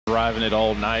driving it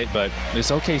all night, but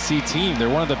this OKC team, they're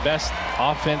one of the best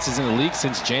offenses in the league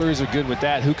since January. Are good with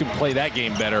that. Who can play that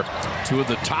game better? Two of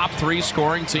the top 3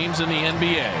 scoring teams in the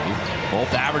NBA,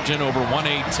 both averaging over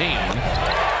 118.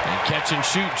 And catch and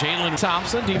shoot, Jalen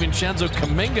Thompson, DiVincenzo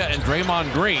Kuminga, and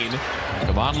Draymond Green.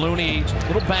 Kevon Looney, a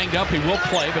little banged up. He will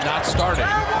play, but not starting.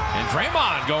 And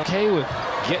Draymond going okay with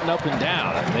getting up and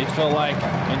down. They feel like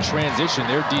in transition,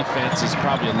 their defense is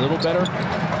probably a little better.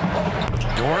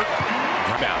 Dort.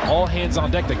 All hands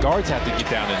on deck. The guards have to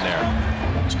get down in there.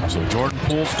 So Jordan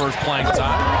Poole's first playing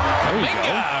time. There you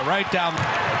go. Right down.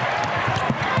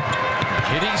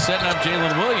 Giddy setting up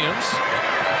Jalen Williams.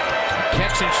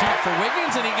 Catch and shoot for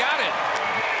Wiggins, and he got it.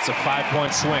 It's a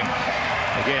 5-point swing.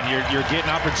 Again, you're getting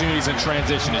opportunities in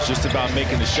transition. It's just about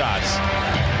making the shots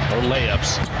or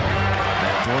layups.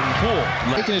 Jordan Poole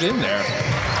making it in there.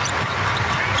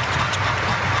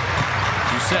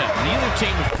 You said neither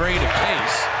team afraid of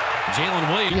pace. Jalen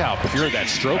Williams. See how pure that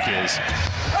stroke is.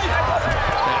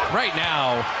 Right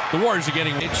now, the Warriors are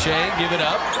getting it. Shea, give it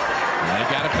up. And they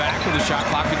got it back with a shot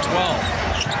clock at 12.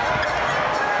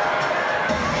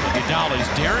 Iguodala's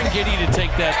daring Giddy to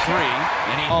take that 3.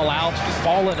 And he all out,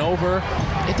 falling over.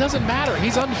 It doesn't matter.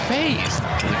 He's unfazed.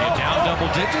 They get down double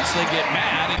digits. They get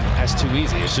mad. That's too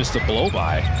easy. It's just a blow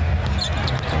by.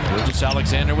 Burgess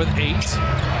Alexander with 8.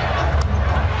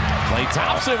 Klay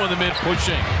Thompson with a mid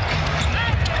pushing.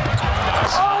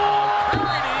 Oh,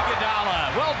 Curry to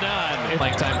Iguodala. Well done.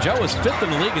 Playing time. Joe is 5th in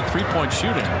the league in 3-point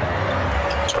shooting.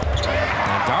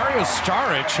 And Dario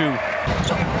Saric, who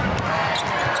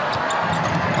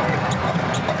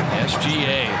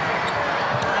SGA.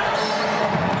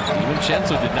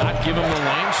 DiVincenzo did not give him the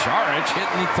lane. Saric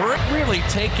hitting the 3. Really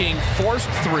taking forced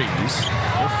 3s.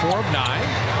 They're 4 of 9. I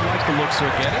like the looks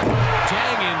they're getting.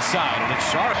 Jang inside, and it's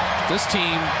Saric. This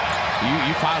team,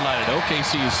 you've highlighted,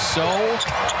 OKC is so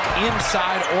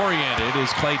inside oriented.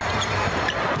 Is Klay,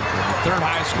 the 3rd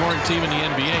highest scoring team in the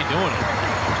NBA, doing it.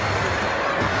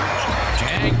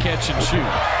 Jang catch and shoot.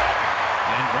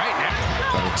 And right now,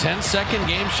 a 10-second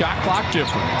game shot clock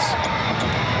difference.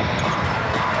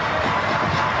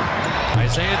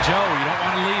 Isaiah Joe, you don't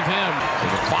want to leave him. So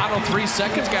the final 3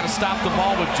 seconds, got to stop the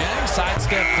ball with Jang.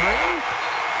 Sidestep 3.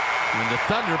 And the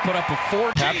Thunder put up a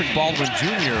 4. Patrick Baldwin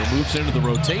Jr. moves into the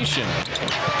rotation.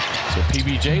 So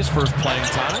PBJ's first playing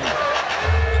time.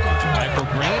 Michael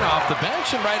Green off the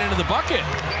bench and right into the bucket.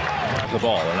 The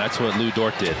ball, and that's what Lou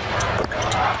Dort did.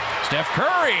 Steph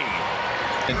Curry.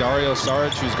 And Dario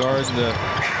Saric, who's guarding the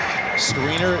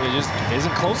screener, it just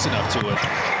isn't close enough to it.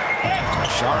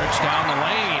 Saric down the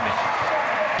lane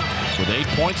with 8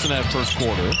 points in that first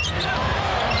quarter.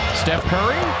 Steph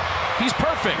Curry, he's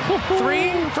perfect.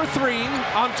 3 for 3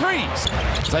 on 3s.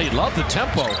 So you love the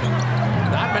tempo.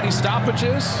 Not many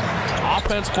stoppages.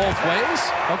 Offense both ways.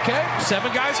 Okay,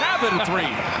 7 guys have it in 3.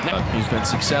 He's been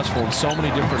successful in so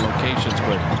many different locations,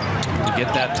 but to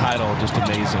get that title, just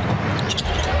amazing.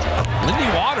 Lindy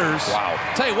Waters. Wow.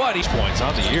 Tell you what, points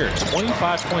on the year. 25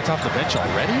 points off the bench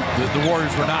already. The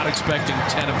Warriors were not expecting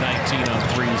 10 of 19 on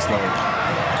 3s, though.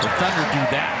 The Thunder do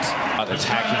that.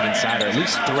 Attacking inside, or at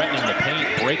least threatening the paint,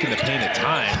 breaking the paint at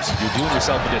times. You're doing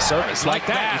yourself a disservice. Like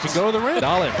that, you can go to the rim.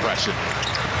 All impression.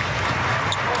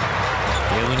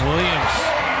 Jalen Williams.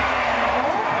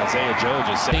 Isaiah Joe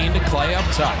just saying to Klay up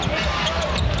top.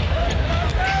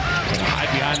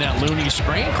 Hide behind that Looney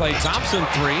screen. Klay Thompson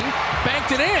 3.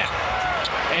 Banked it in.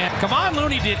 And come on,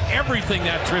 Looney did everything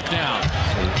that trip down.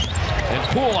 And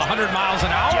Poole 100 miles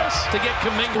an hour to get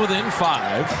Kuminga within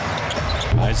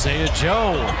 5. Isaiah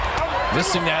Joe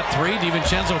missing that 3.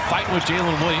 DiVincenzo fighting with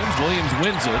Jalen Williams. Williams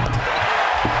wins it.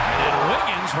 And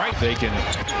Wiggins, right? They can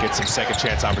get some second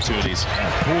chance opportunities.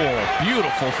 Poole,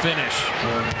 beautiful finish.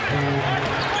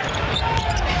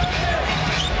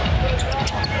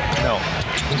 No.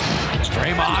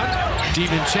 Draymond,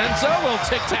 DiVincenzo, little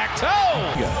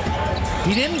tic-tac-toe.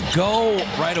 He didn't go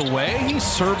right away. He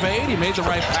surveyed. He made the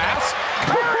right pass.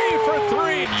 Curry for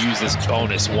 3. Use this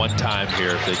bonus one time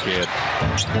here if they can.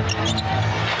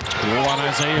 Blue on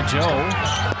Isaiah Joe.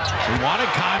 We wanted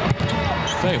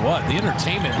Tell you what, the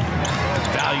entertainment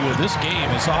value of this game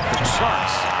is off the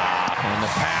charts. And the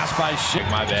pass by Shea.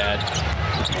 My bad.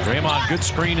 Draymond, good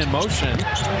screen in motion. He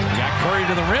got Curry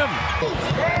to the rim.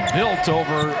 Built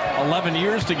over 11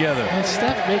 years together. And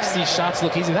Steph makes these shots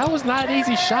look easy. That was not an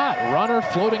easy shot. Runner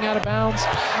floating out of bounds.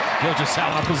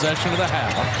 Gilgeous-Allen possession of the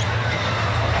half.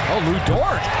 Oh, Lou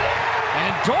Dort.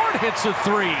 And Dort hits a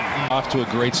 3. Off to a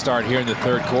great start here in the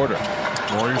 3rd quarter.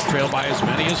 Warriors trail by as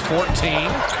many as 14.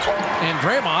 And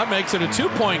Draymond makes it a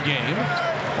 2-point game.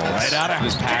 Right out of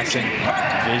his passing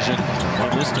vision.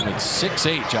 We're listed at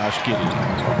 6'8", Josh Giddey.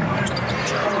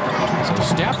 So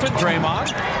Steph and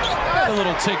Draymond. And a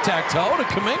little tic-tac-toe to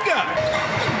Kuminga.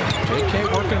 JK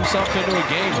working himself into a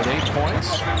game with 8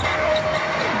 points.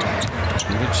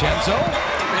 DiVincenzo.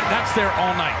 That's there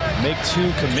all night. Make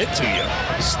two commit to you.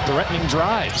 Threatening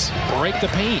drives. Break the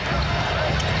paint.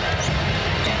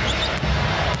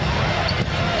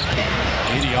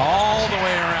 80 all the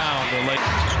way around.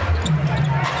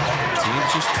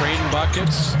 Teams just trading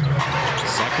buckets.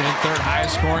 Second and third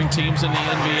highest scoring teams in the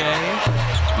NBA.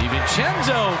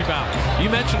 DiVincenzo. You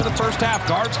mentioned in the first half,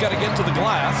 guards got to get to the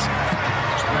glass.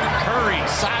 Curry,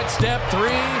 sidestep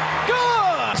three.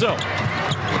 Good! So,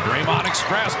 the Draymond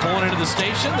Express pulling into the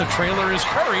station. The trailer is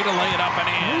Curry to lay it up and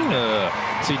in.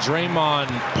 See,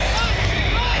 Draymond,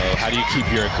 how do you keep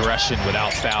your aggression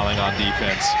without fouling on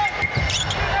defense?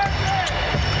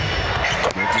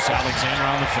 Alexander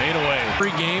on the fadeaway.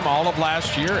 Every game all of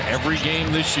last year, every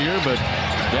game this year, but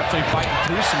definitely fighting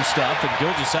through some stuff. And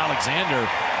Gilgeous-Alexander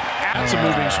adds a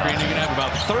moving screen. You're going to have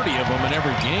about 30 of them in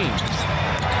every game.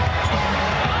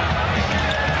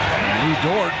 Lou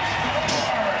Dort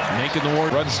making the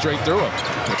Warriors run straight through him.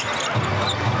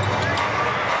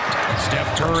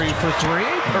 Steph Curry for three.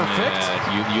 Perfect.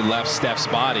 Yeah, you left Steph's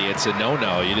body. It's a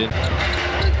no-no. You didn't.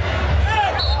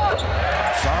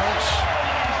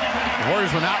 The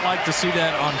Warriors would not like to see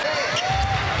that on.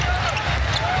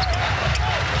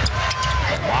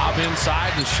 Lob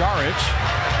inside to Saric.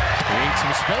 Creates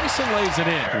some space and lays it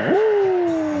in.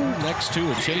 Woo! Next to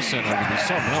a Chase Center to be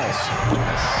something else.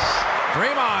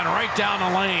 Draymond right down the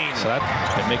lane. So that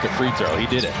can make a free throw. He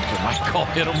did it. Michael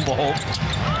hit them both.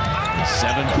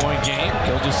 7-point game.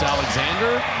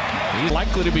 Gilgeous-Alexander. He's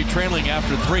likely to be trailing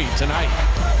after three tonight.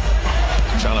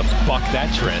 Trying to buck that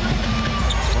trend.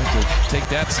 To take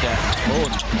that step.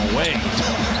 Oh, away.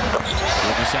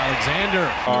 Gilgeous-Alexander.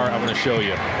 I'm going to show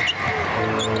you.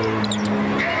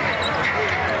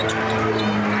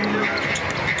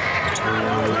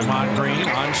 Draymond Green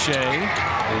on Shea.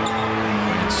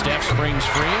 Steph springs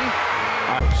free.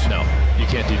 No, you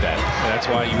can't do that. That's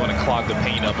why you want to clog the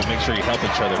paint up and make sure you help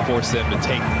each other. Force them to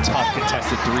take tough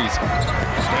contested threes.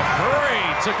 Steph Curry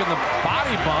took in the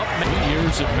body bump. Many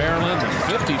years at Maryland, the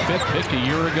 55th pick a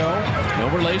year ago. No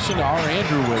relation to our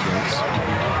Andrew Wiggins.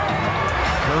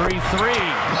 Curry three.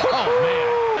 Oh,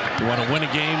 man. You want to win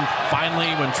a game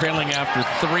finally when trailing after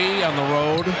three on the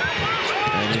road.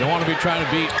 And you don't want to be trying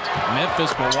to beat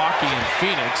Memphis, Milwaukee, and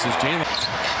Phoenix as Jalen.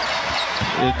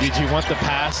 Did you want the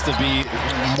pass to be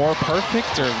more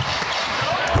perfect, or?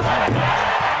 I don't know.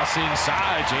 Pass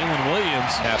inside, Jalen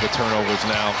Williams. Have the turnovers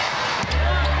now.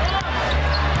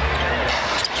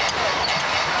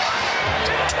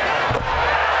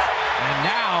 And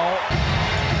now,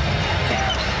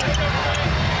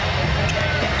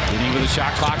 Diddy with a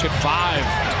shot clock at 5.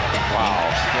 Wow.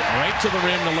 Getting right to the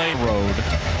rim to lay road.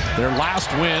 Their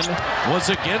last win was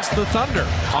against the Thunder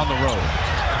on the road.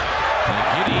 And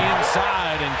Giddy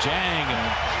inside, and Jang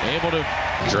able to.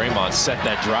 Draymond set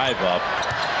that drive up.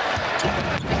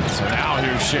 So now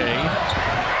here's Shea.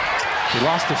 He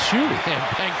lost the shoe. And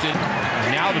banked it.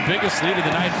 And now the biggest lead of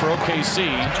the night for OKC.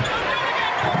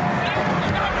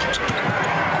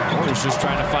 Warriors just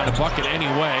trying to find a bucket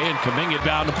anyway, and Kuminga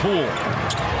down the pool.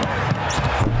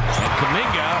 And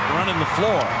Kuminga running the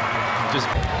floor. Just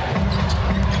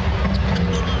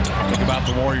think about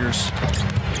the Warriors.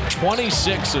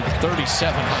 26 of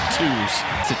 37 on twos.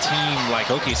 It's a team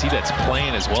like OKC that's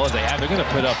playing as well as they have. They're going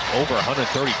to put up over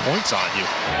 130 points on you.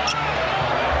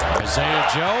 Isaiah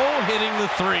Joe hitting the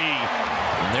three.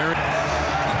 And there,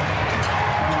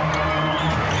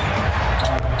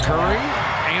 Curry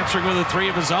answering with a three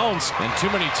of his own. And too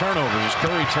many turnovers.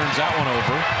 Curry turns that one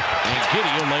over. And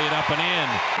Giddy will lay it up and in.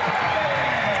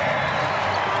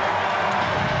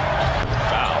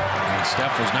 Foul. And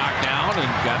Steph was knocked down and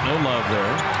got no love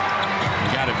there. He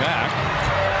got it back.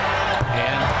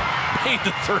 And made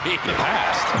the three. The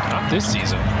past, not this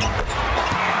season.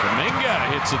 Kuminga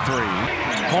hits a three.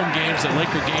 Home games, the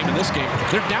Laker game in this game.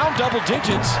 They're down double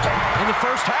digits in the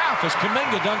first half as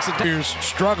Kuminga dunks it. Here's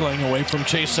struggling away from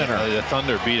Chase Center. The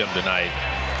Thunder beat them tonight.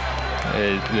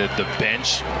 The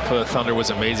bench for the Thunder was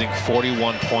amazing.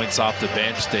 41 points off the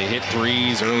bench. They hit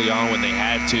threes early on when they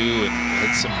had to and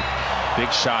hit some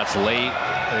big shots late.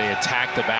 They attacked the back.